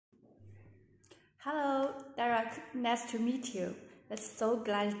Hello, Derek. Nice to meet you. It's so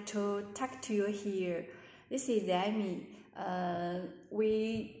glad to talk to you here. This is Amy.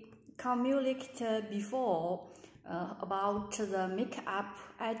 We communicated before about the makeup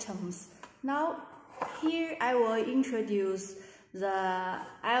items. Now, here I will introduce the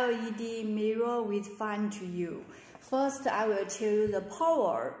LED mirror with fan to you. First, I will tell you the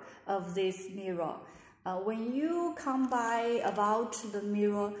power of this mirror. When you come by about the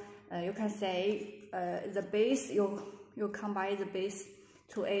mirror, you can say the base, you come by the base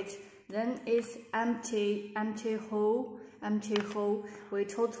to it, then it's empty hole. We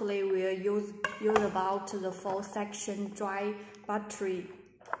totally will use about the 4-section dry battery.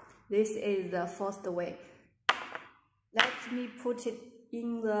 This is the first way. Let me put it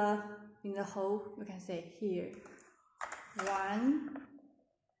in the hole. You can say here 1,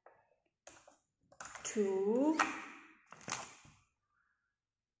 2,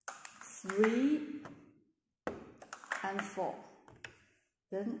 3 and 4.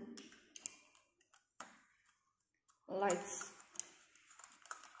 Then let's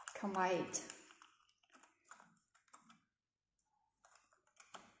combine it.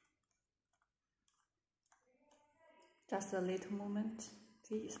 Just a little moment,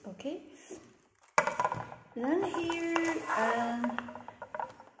 please. Okay. Then here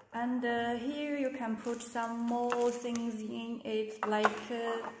here you can put some more things in it, like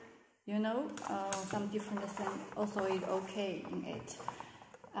some different things also is okay in it.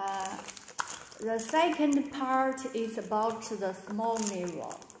 The second part is about the small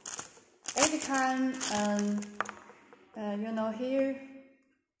mirror. It can here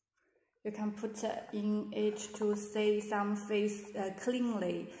you can put in it to see some face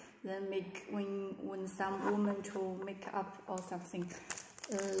cleanly, then make when some woman to make up or something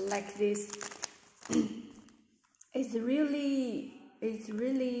like this. It's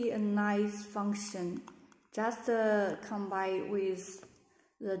really a nice function. Just combine with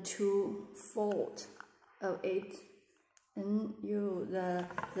the 2 fold of it, and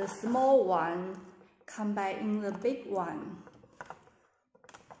the small one combine in the big one.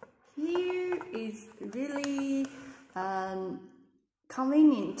 Here is really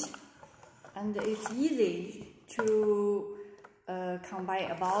convenient, and it's easy to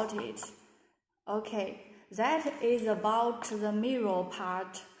combine about it. Okay, that is about the mirror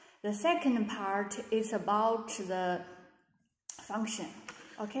part. The second part is about the function.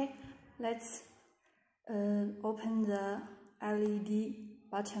 Okay, let's open the LED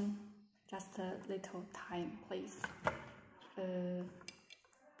button. Just a little time, please.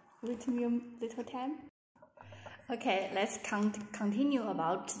 Wait me a little time. Okay, let's continue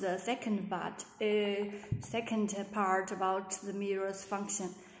about the second part. About the mirror's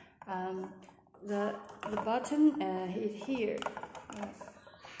function. The button is here.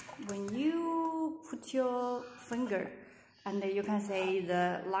 When you put your finger, and you can say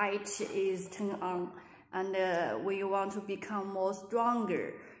the light is turned on, and when you want to become more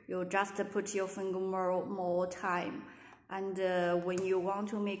stronger, you just put your finger more time. And when you want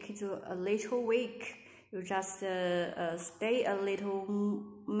to make it a little weak, you just stay a little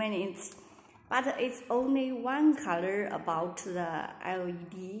minutes. But it's only one color about the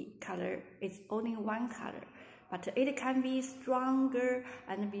LED color. It's only one color, but it can be stronger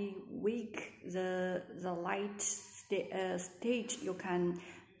and be weak. The light stage you can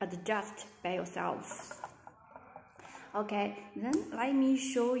adjust by yourself. Okay, then let me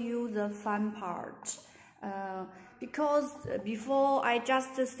show you the fun part. Because before I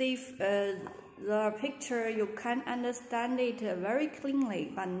just see the picture, you can understand it very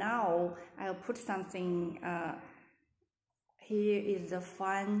cleanly, but now I'll put something. Here is the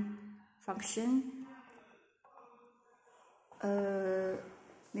fun function.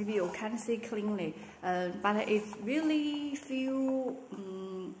 Maybe you can't see cleanly, but it really feel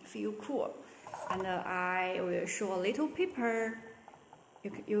cool. And I will show a little paper.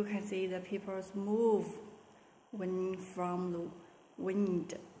 You can see the papers move when from the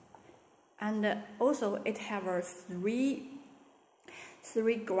wind. And also it has a 3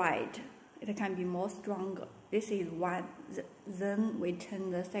 grade. It can be more stronger. This is one. Then we turn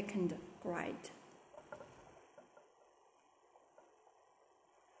the second grade.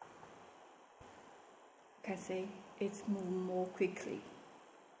 You can see it's move more quickly.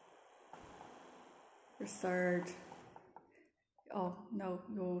 The third. Oh no,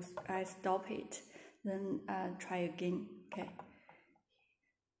 I stop it. Then try again. Okay.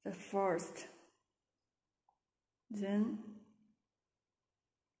 The first, then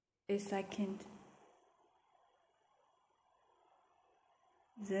a second,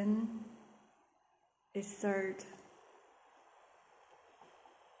 then a third.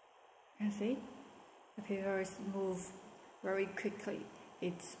 You see? the papers move very quickly.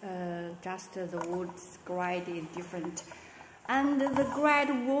 It's just the wood's grade is different, and the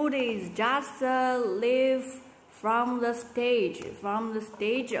grade wood is just leave from the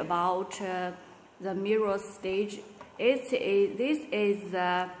stage about the mirror stage. This is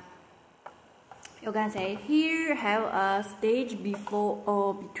you can say here have a stage before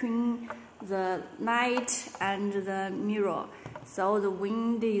or between the light and the mirror. So the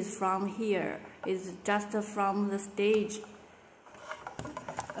wind is from here. It's just from the stage.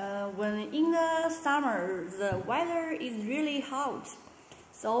 When in the summer the weather is really hot.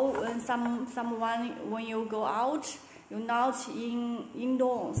 So when you go out, you're not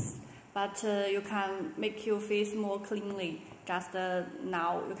indoors, but you can make your face more cleanly. Just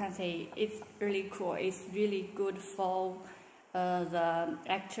now, you can say it's really cool. It's really good for the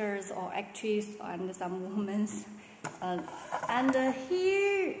actors or actress and some women. And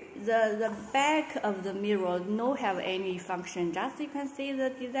here, the back of the mirror no have any function. Just you can see the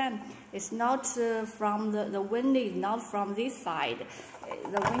design. It's not from the wind is not from this side.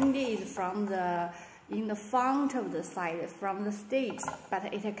 The wind is from in the front of the side from the stage,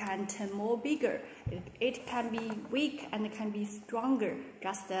 but it can turn more bigger. It can be weak and it can be stronger.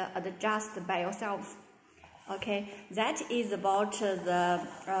 Just adjust by yourself. Okay, that is about the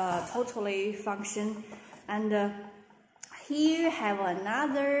totally function. And here have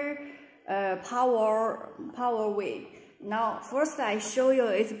another power way. Now first I show you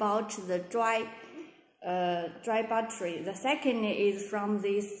it's about the dry battery. The second is from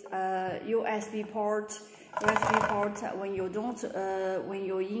this USB port. When you don't when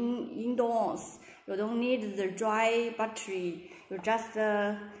you're indoors, you don't need the dry battery. You just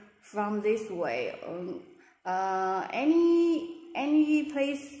from this way. Any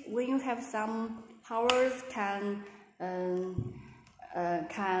place when you have some powers can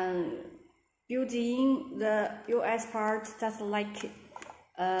build in the US part, just like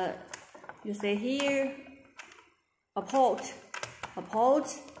you say here a port,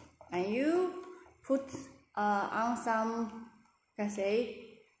 and you put on some, can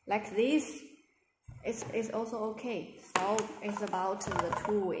say like this. It's also okay. So it's about the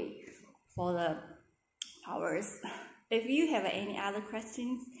two-way for the powers. If you have any other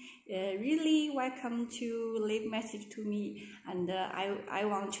questions, really welcome to leave message to me, and I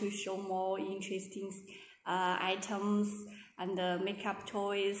want to show more interesting items and makeup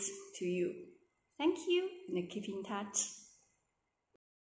toys to you. Thank you, and keep in touch.